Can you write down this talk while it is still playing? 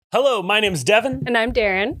Hello, my name's Devin. And I'm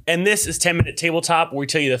Darren. And this is 10-Minute Tabletop, where we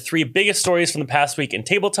tell you the 3 biggest stories from the past week in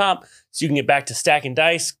tabletop so you can get back to stacking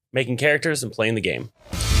dice, making characters, and playing the game.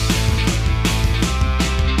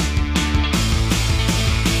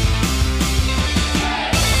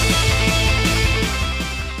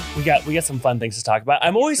 We got some fun things to talk about.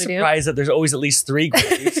 I'm always surprised that there's always at least 3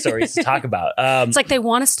 great news stories to talk about. It's like they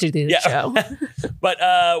want us to do the show. But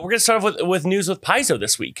we're going to start off with news with Paizo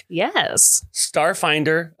this week. Yes.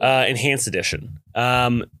 Starfinder Enhanced Edition.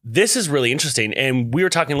 This is really interesting. And we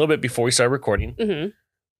were talking a little bit before we started recording.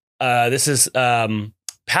 This is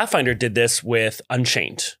Pathfinder did this with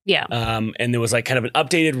Unchained. Yeah. And there was like kind of an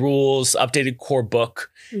updated rules, updated core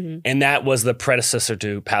book. And that was the predecessor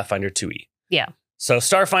to Pathfinder 2e. Yeah. So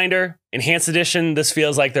Starfinder, Enhanced Edition, this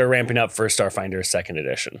feels like they're ramping up for Starfinder 2nd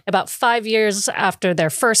Edition. About 5 years after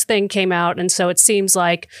their first thing came out. And so it seems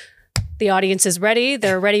like the audience is ready.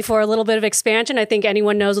 They're ready for a little bit of expansion. I think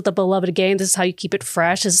anyone knows with a beloved game, this is how you keep it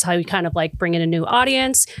fresh. This is how you kind of like bring in a new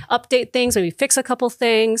audience, update things, maybe fix a couple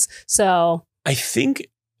things. So I think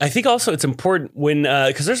also it's important when,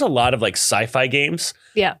 because there's a lot of like sci-fi games.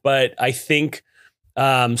 Yeah. But I think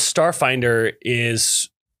Starfinder is...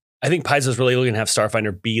 I think Paizo's really looking to have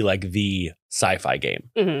Starfinder be like the sci-fi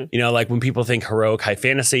game. You know, like when people think heroic high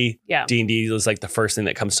fantasy, D&D is like the first thing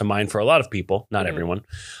that comes to mind for a lot of people, not everyone.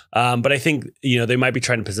 But I think, you know, they might be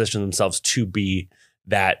trying to position themselves to be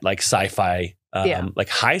that like sci-fi, like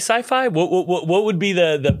high sci-fi. What would be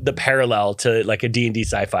the parallel to like a D&D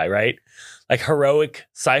sci-fi, right? Like heroic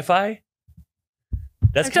sci-fi?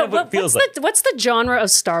 That's kind of what it feels like. What's the genre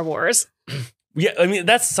of Star Wars? Yeah, I mean,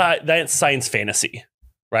 that's science fantasy.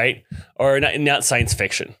 Right? Or not science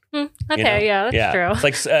fiction. Okay, you know? yeah, that's true.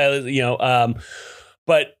 It's like,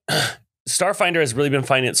 but Starfinder has really been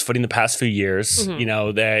finding its footing the past few years. You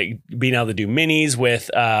know, they being able to do minis with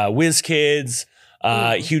WizKids,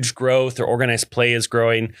 huge growth. Their organized play is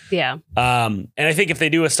growing. Yeah. And I think if they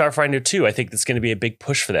do a Starfinder 2, I think that's going to be a big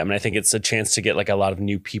push for them. And I think it's a chance to get like a lot of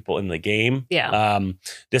new people in the game. Yeah.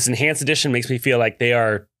 This Enhanced Edition makes me feel like they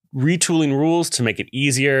are retooling rules to make it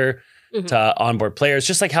easier to onboard players,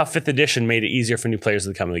 just like how 5th edition made it easier for new players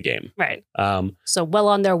to come to the game. Right. So well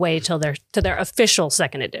on their way to their official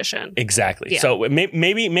 2nd edition. Exactly. Yeah. So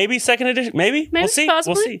maybe 2nd edition. Maybe we'll see.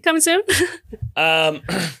 Possibly. We'll see. Coming soon.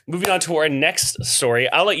 Moving on to our next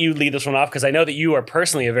story. I'll let you lead this one off because I know that you are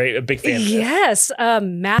personally a big fan of this. Yes.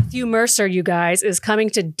 Matthew Mercer, you guys, is coming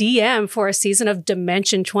to DM for a season of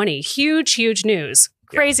Dimension 20. Huge news.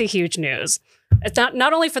 Crazy huge news. It's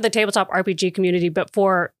not only for the tabletop RPG community, but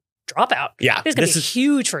for Dropout. Yeah. This is going to be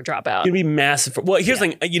huge for Dropout. It's going to be massive. Well, here's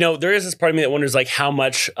the thing. You know, there is this part of me that wonders, like, how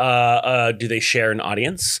much do they share an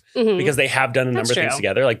audience? Because they have done a number of things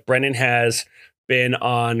together. Like, Brennan has been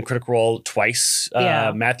on Critical Role twice.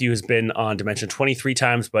 Matthew has been on Dimension 23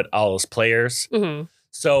 times, but all his players.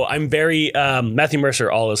 So I'm very... Matthew Mercer,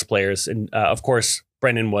 all his players. And, of course,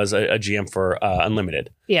 Brennan was a GM for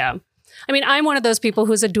Unlimited. Yeah. I mean, I'm one of those people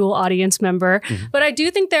who's a dual audience member, but I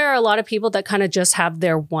do think there are a lot of people that kind of just have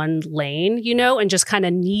their one lane, you know, and just kind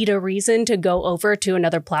of need a reason to go over to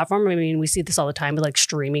another platform. I mean, we see this all the time with like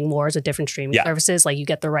streaming wars with different streaming services. Like you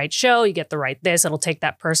get the right show, you get the right this, it'll take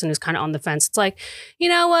that person who's kind of on the fence. It's like, you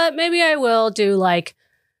know what, maybe I will do like,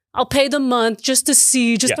 I'll pay the month just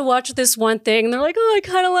to watch this one thing. And they're like, oh, I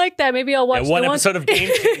kind of like that. Maybe I'll watch one episode of Game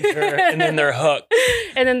Changer and then they're hooked.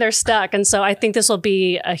 And then they're stuck. And so I think this will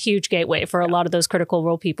be a huge gateway for a lot of those Critical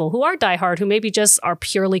Role people who are diehard, who maybe just are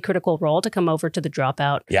purely Critical Role to come over to the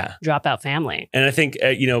Dropout family. And I think,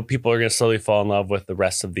 you know, people are going to slowly fall in love with the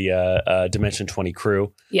rest of the Dimension 20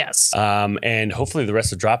 crew. Yes. And hopefully the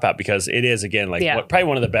rest of Dropout, because it is, again, like probably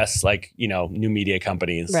one of the best, like, you know, new media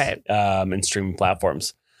companies and streaming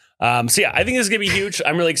platforms. So yeah, I think this is gonna be huge.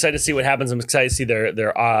 I'm really excited to see what happens. I'm excited to see their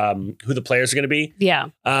who the players are gonna be. Yeah.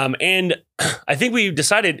 And I think we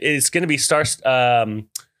decided it's gonna be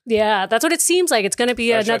yeah, that's what it seems like. It's gonna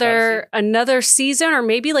be another season, or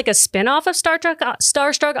maybe like a spin-off of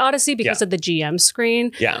Starstruck Odyssey because of the GM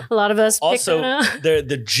screen. Yeah. A lot of us also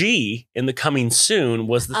the G in the coming soon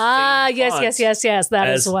was the same yes, that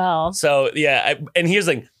as well. So yeah, and here's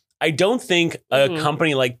the thing. I don't think a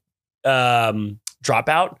company like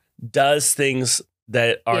Dropout does things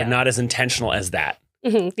that are not as intentional as that.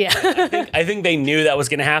 I think they knew that was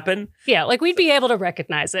going to happen. Yeah, like we'd be able to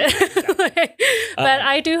recognize it. But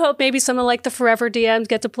I do hope maybe some of like the Forever DMs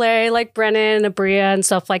get to play like Brennan, Abria, and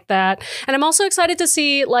stuff like that. And I'm also excited to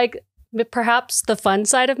see like perhaps the fun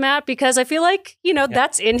side of Matt, because I feel like, you know,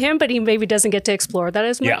 that's in him, but he maybe doesn't get to explore that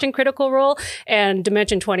as much in Critical Role. And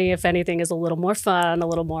Dimension 20, if anything, is a little more fun, a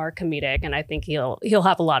little more comedic, and I think he'll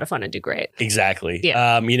have a lot of fun and do great. Exactly.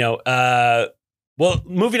 Yeah. You know, Well,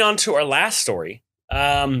 moving on to our last story.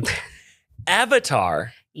 Avatar.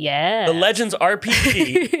 Yeah. The Legends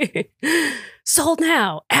RPG. Sold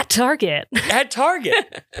now at Target. At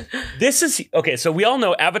Target. This is, okay, so we all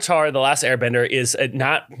know Avatar, The Last Airbender is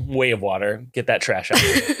not Way of Water. Get that trash out.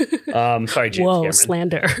 Sorry, James Cameron.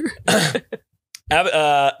 Slander.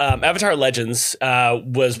 Avatar Legends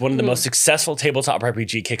was one of the most successful tabletop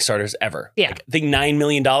RPG Kickstarters ever. Yeah. Like, I think $9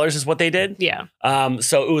 million is what they did. Yeah.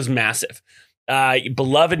 So it was massive.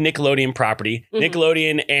 Beloved Nickelodeon property.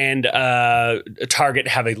 Nickelodeon and Target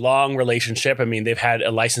have a long relationship. I mean, they've had a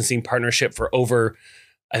licensing partnership for over,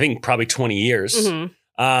 I think, probably 20 years.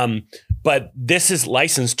 But this is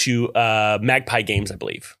licensed to Magpie Games, I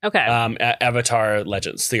believe. Okay. Avatar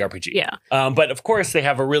Legends, the RPG. Yeah. But of course, they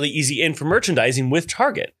have a really easy in for merchandising with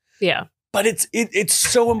Target. Yeah. But it's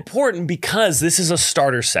so important because this is a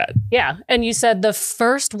starter set. Yeah. And you said the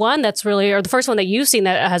first one that's really, or the first one that you've seen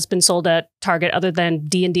that has been sold at Target other than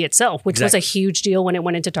D&D itself, which was a huge deal when it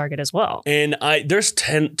went into Target as well. And there's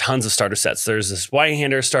tons of starter sets. There's this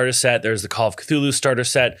Zweihander starter set. There's the Call of Cthulhu starter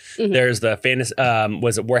set. There's the fantasy,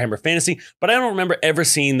 was it Warhammer Fantasy? But I don't remember ever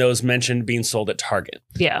seeing those mentioned being sold at Target.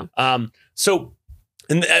 Yeah.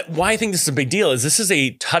 And why I think this is a big deal is this is a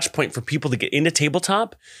touch point for people to get into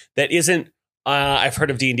tabletop that isn't, I've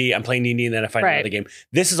heard of D&D, I'm playing D&D, and then I find another game.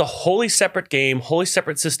 This is a wholly separate game, wholly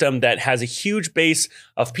separate system that has a huge base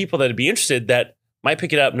of people that would be interested that might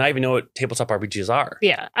pick it up, not even know what tabletop RPGs are.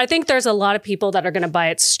 Yeah, I think there's a lot of people that are going to buy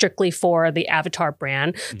it strictly for the Avatar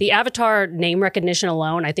brand. The Avatar name recognition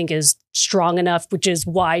alone, I think, is strong enough, which is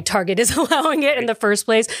why Target is allowing it in the first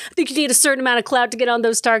place. I think you need a certain amount of clout to get on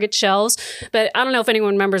those Target shelves. But I don't know if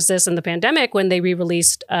anyone remembers this in the pandemic when they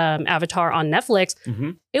re-released Avatar on Netflix.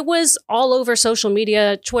 It was all over social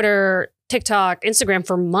media, Twitter, TikTok, Instagram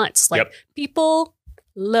for months. Like people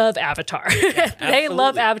love Avatar. They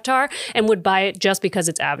love Avatar and would buy it just because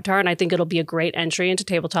it's Avatar. And I think it'll be a great entry into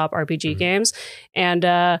tabletop RPG games. And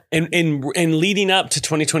leading up to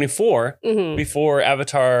 2024, before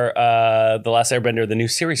Avatar, The Last Airbender, the new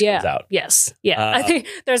series comes out. Yes. Yeah. I think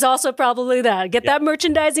there's also probably that. Get that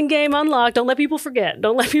merchandising game unlocked. Don't let people forget.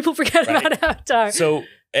 Don't let people forget about Avatar. So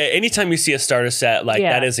anytime you see a starter set, like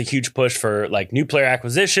that is a huge push for like new player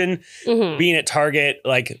acquisition, being at Target,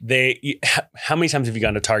 like how many times have you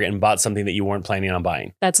gone to Target and bought something that you weren't planning on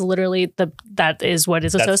buying? That's literally that is what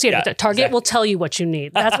is associated with it. Target will tell you what you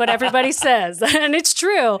need. That's what everybody says. And it's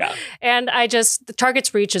true. Yeah. And the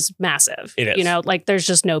Target's reach is massive. It is. You know, like there's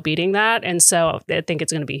just no beating that. And so I think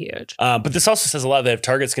it's going to be huge. But this also says a lot that if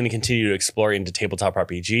Target's going to continue to explore into tabletop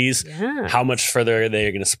RPGs, how much further are they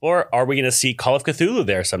going to explore? Are we going to see Call of Cthulhu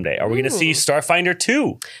there someday? Are we going to see Starfinder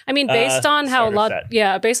 2? I mean, based on how a lot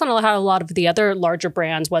of the other larger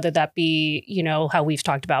brands, whether that be, you know, how we've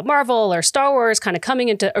talked about Marvel or Star Wars kind of coming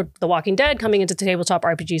into, or The Walking Dead coming into the tabletop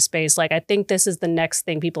RPG space, like I think this is the next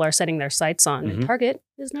thing people are setting their sights on. And Target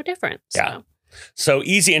is no different. So. Yeah. So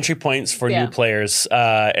easy entry points for new players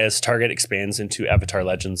as Target expands into Avatar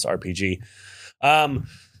Legends RPG.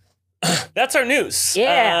 That's our news.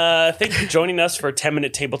 Yeah. Thank you for joining us for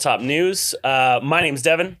 10-minute tabletop news. My name's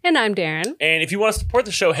Devin. And I'm Darren. And if you want to support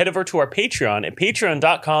the show, head over to our Patreon at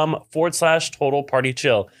patreon.com/Total Party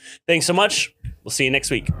Chill. Thanks so much. We'll see you next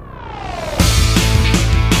week.